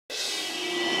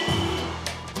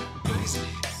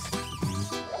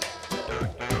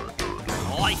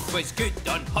was good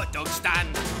on hot dog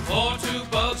stand. Or two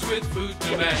bugs with food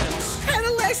demands. Had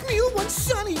a last meal one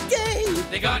sunny day.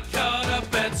 They got caught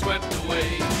up and swept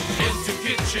away into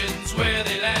kitchens where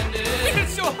they landed. We're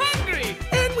so hungry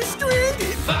and we're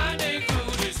stranded. Finding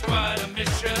food is quite a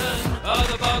mission.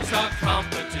 Other bugs are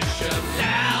competition.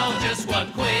 Now just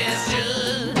one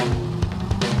question.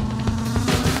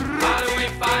 How do we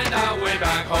find our way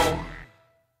back home?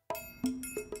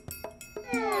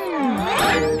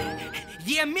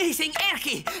 The amazing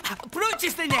Erky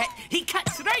approaches the net. He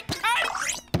cuts right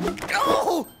out.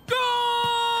 Oh!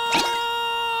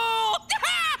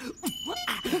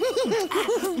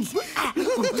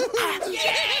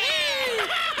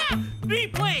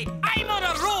 Replay! I'm on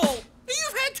a roll!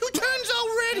 You've had 2 turns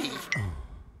already!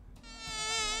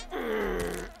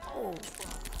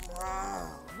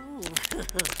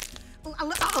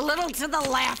 A little to the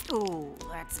left. Ooh,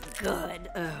 that's good.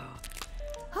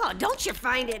 Oh, don't you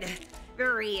find it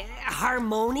very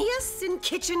harmonious in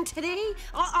kitchen today?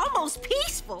 Almost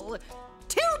peaceful.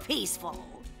 Too peaceful.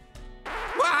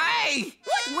 Why?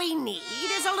 What we need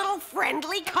is a little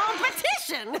friendly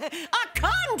competition. A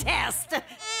contest.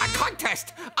 A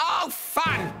contest? Oh,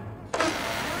 fun!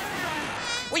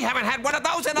 We haven't had one of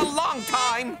those in a long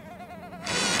time.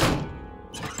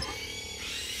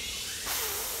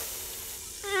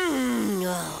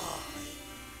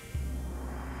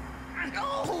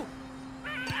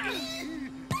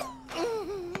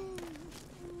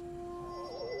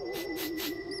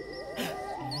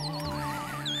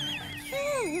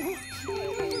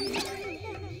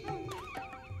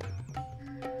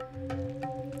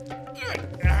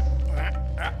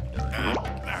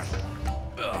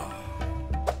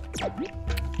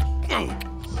 Oh.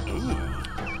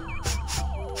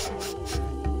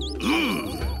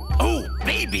 Oh,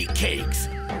 baby cakes.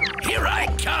 Here I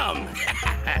come.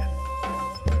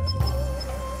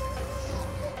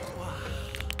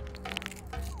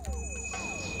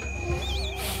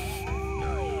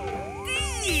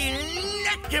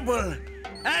 Delectable.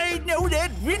 I'd know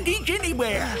that vintage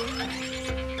anywhere.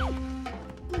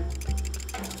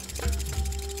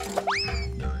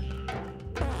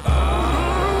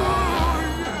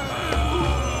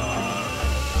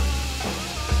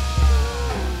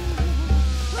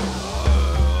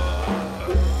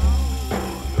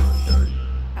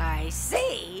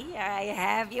 I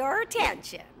have your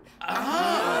attention.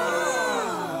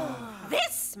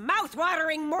 This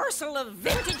mouth-watering morsel of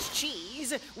vintage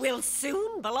cheese will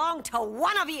soon belong to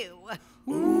one of you.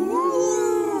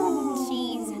 Ooh.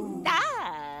 Cheese.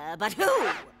 But who?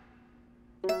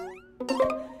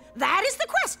 That is the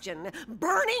question,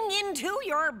 burning into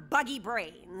your buggy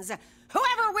brains.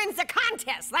 Whoever wins the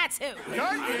contest, that's who. I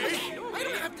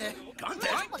don't have to.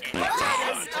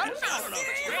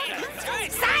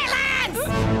 Silence!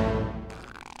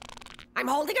 I'm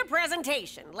holding a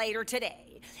presentation later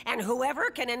today, and whoever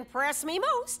can impress me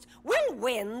most will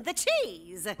win the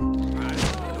cheese.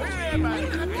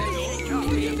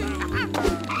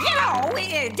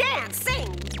 Dance,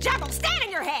 sing, juggle, stand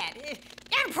in your head.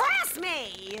 Impress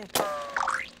me!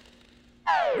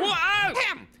 Whoa!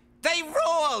 The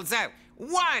rules!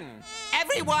 1,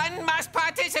 everyone must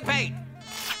participate.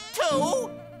 2,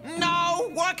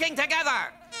 no working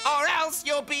together, or else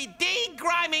you'll be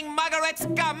degriming Margaret's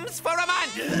gums for a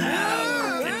month.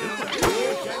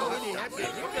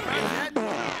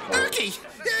 Erky,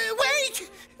 wait!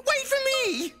 Wait for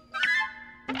me!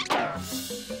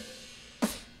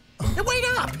 Wait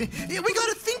up! We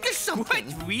gotta think of something.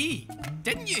 What, we?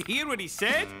 Didn't you hear what he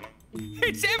said?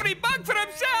 It's every bug for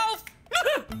himself!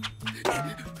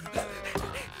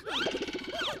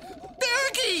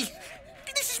 Erky!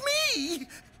 This is me!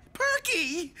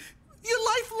 Perky! Your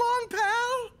lifelong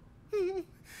pal?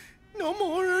 No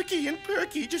more Erky and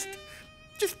Perky, just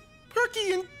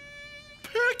Perky and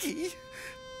Perky.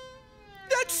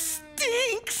 That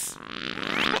stinks!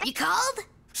 You called?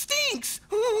 Stinks!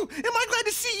 Am I glad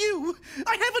to see you?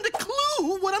 I haven't a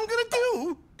clue what I'm gonna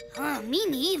do. Me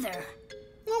neither.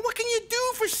 Well, what can you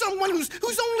do for someone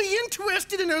who's only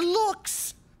interested in her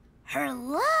looks? Her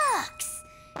looks?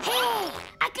 Hey,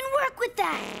 I can work with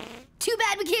that. Too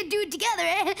bad we can't do it together,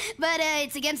 eh? But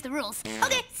it's against the rules.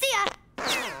 Okay, see ya.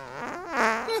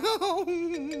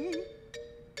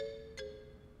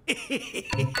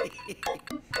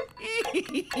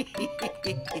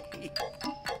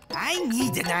 I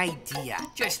need an idea.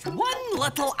 Just one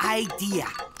little idea.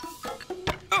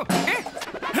 Oh,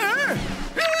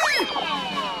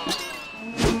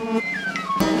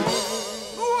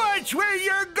 Watch where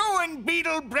you're going,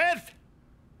 Beetle Breath.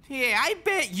 Yeah, I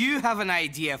bet you have an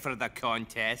idea for the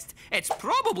contest. It's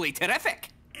probably terrific.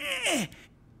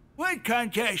 What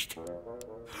contest?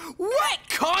 What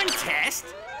contest?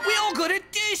 We all gotta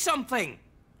do something.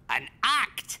 An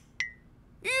act.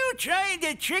 You trying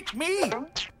to trick me?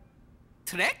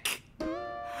 Trick?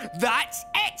 That's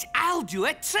it. I'll do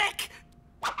a trick.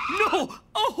 No,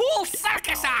 a whole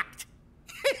circus act.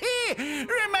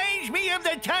 Reminds me of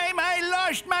the time I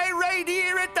lost my right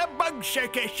ear at the bug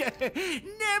circus.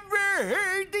 Never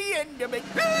heard the end of it.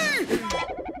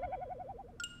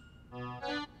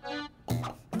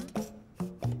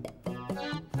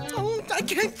 Oh, I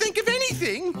can't think of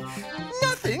anything.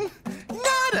 Nothing.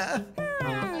 Nada.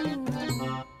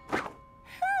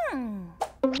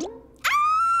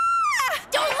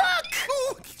 Don't look!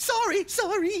 Oh, sorry.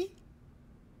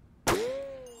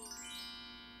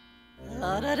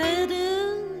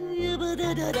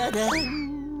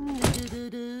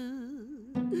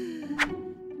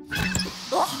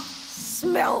 Oh,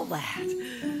 smell that.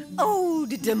 Eau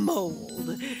de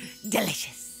mold.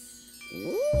 Delicious.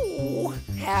 Ooh,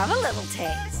 have a little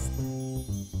taste.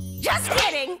 Just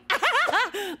kidding.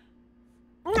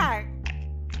 No.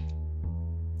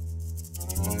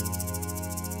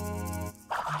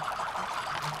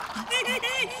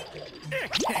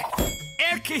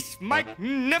 Erky's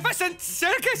magnificent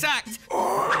circus act.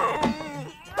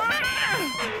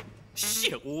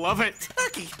 She'll love it.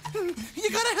 Erky, you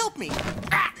gotta help me.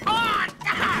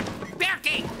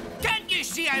 Perky, can't you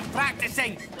see I'm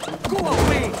practicing? Go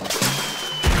away.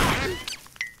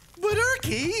 But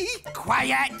Erky...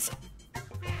 Quiet.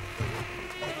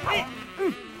 Oh,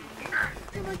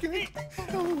 my God.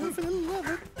 Oh, I love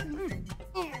it.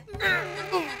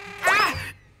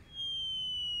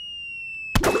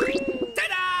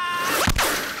 Ta-da!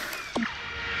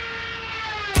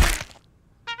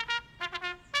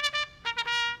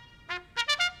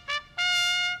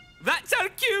 That's our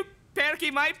cue,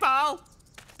 Perky, my pal.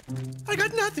 I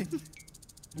got nothing.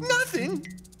 Nothing.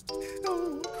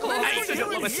 Oh, I should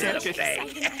love a circus. She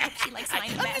likes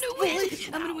mine best.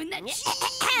 I'm gonna win that.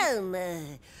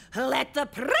 Let the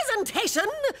presentation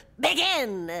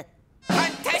begin.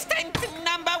 Contestant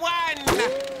number 1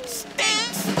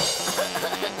 stinks.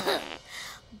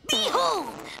 Behold,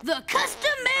 the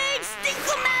custom-made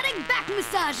Stinkomatic back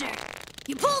massager.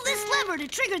 You pull this lever to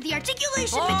trigger the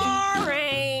articulation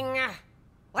Boring.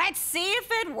 Let's see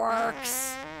if it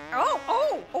works. Oh,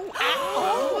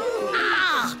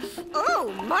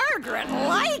 Margaret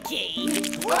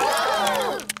Likey.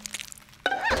 Ah!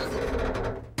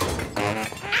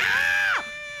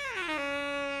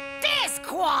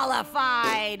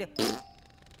 Disqualified.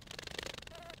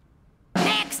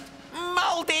 Next.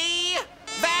 Moldy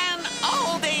Van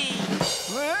Oldie.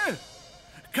 Huh?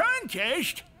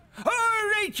 Contest? All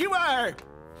right, you are.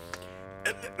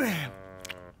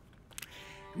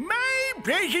 My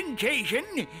presentation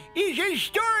is a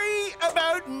story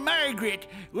about Margaret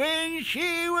when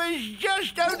she was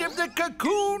just out of the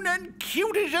cocoon and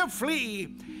cute as a flea.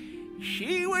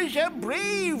 She was a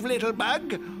brave little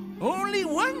bug. Only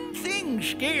one thing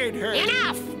scared her.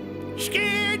 Enough.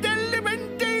 Scared the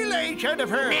living daylights out of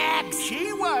her. Next.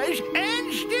 She was,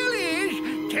 and still is,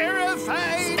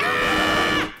 terrified.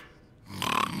 Stop!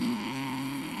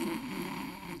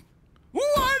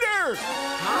 Water!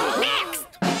 Next.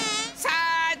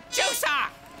 Juicer.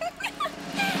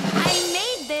 I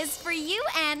made this for you,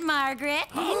 Aunt Margaret.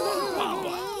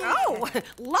 Oh,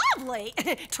 lovely.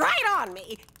 Try it on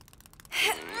me.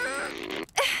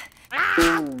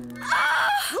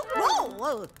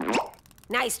 Whoa.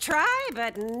 Nice try,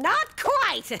 but not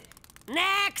quite.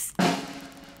 Next.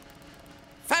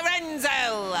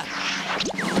 Ferenzel.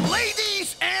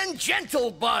 Ladies and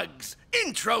gentle bugs,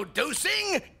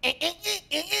 introducing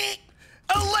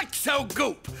Alexo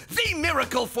Goop, the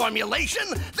miracle formulation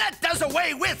that does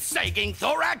away with sagging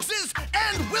thoraxes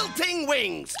and wilting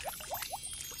wings.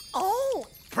 Oh.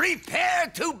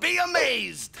 Prepare to be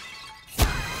amazed.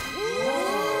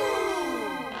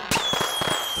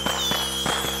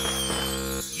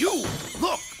 You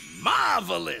look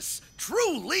marvelous,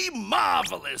 truly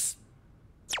marvelous.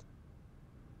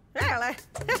 Well,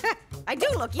 I do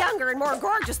look younger and more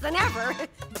gorgeous than ever.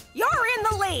 You're in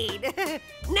the lead.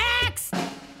 Next!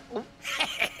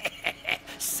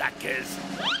 Suckers.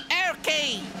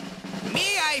 Erky.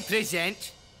 May I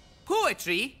present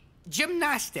poetry,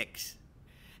 gymnastics.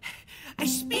 I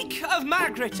speak of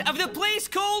Margaret of the place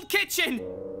called Kitchen.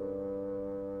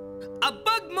 A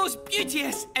bug most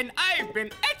beauteous, and I've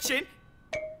been itching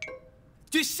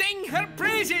to sing her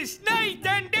praises night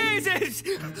and days.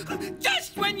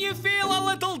 Just when you feel a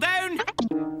little down.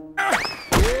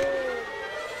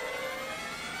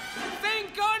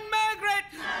 Think on Margaret.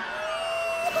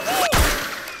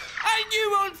 And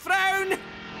you won't frown.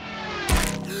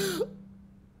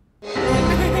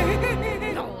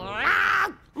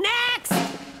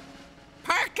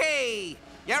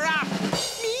 You're up.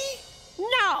 Me?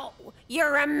 No,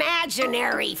 your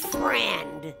imaginary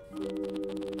friend.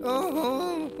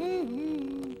 Oh.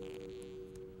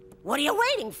 What are you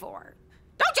waiting for?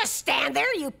 Don't just stand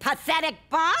there, you pathetic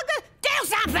bug! Do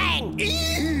something!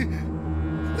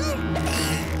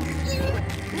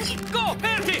 Go,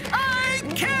 Perky! I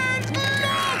can't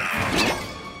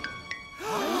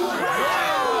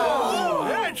Oh,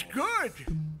 that's good.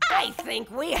 I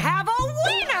think we have a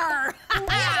winner!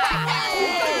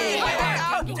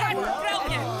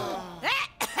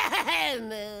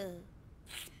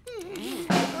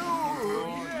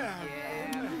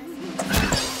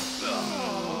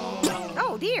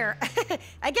 Oh dear.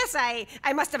 I guess I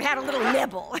must have had a little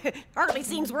nibble. Hardly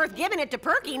seems worth giving it to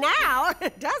Perky now,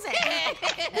 does it?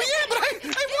 Well, yeah, but I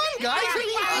won, guys.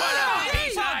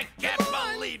 I can't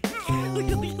believe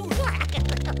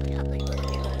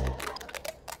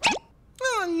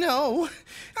Oh, no.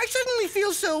 I suddenly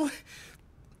feel so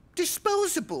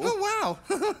disposable. Oh,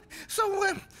 wow.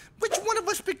 So, which one of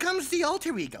us becomes the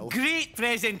alter ego? Great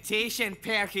presentation,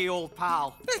 Perky, old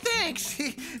pal. Thanks.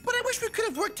 But I wish we could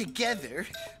have worked together.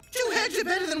 2 heads are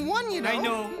better than 1, you know. I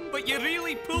know, but you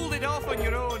really pulled it off on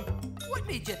your own. What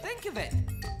made you think of it?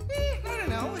 I don't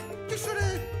know. It just sort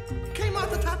of came off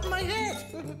the top of my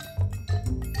head.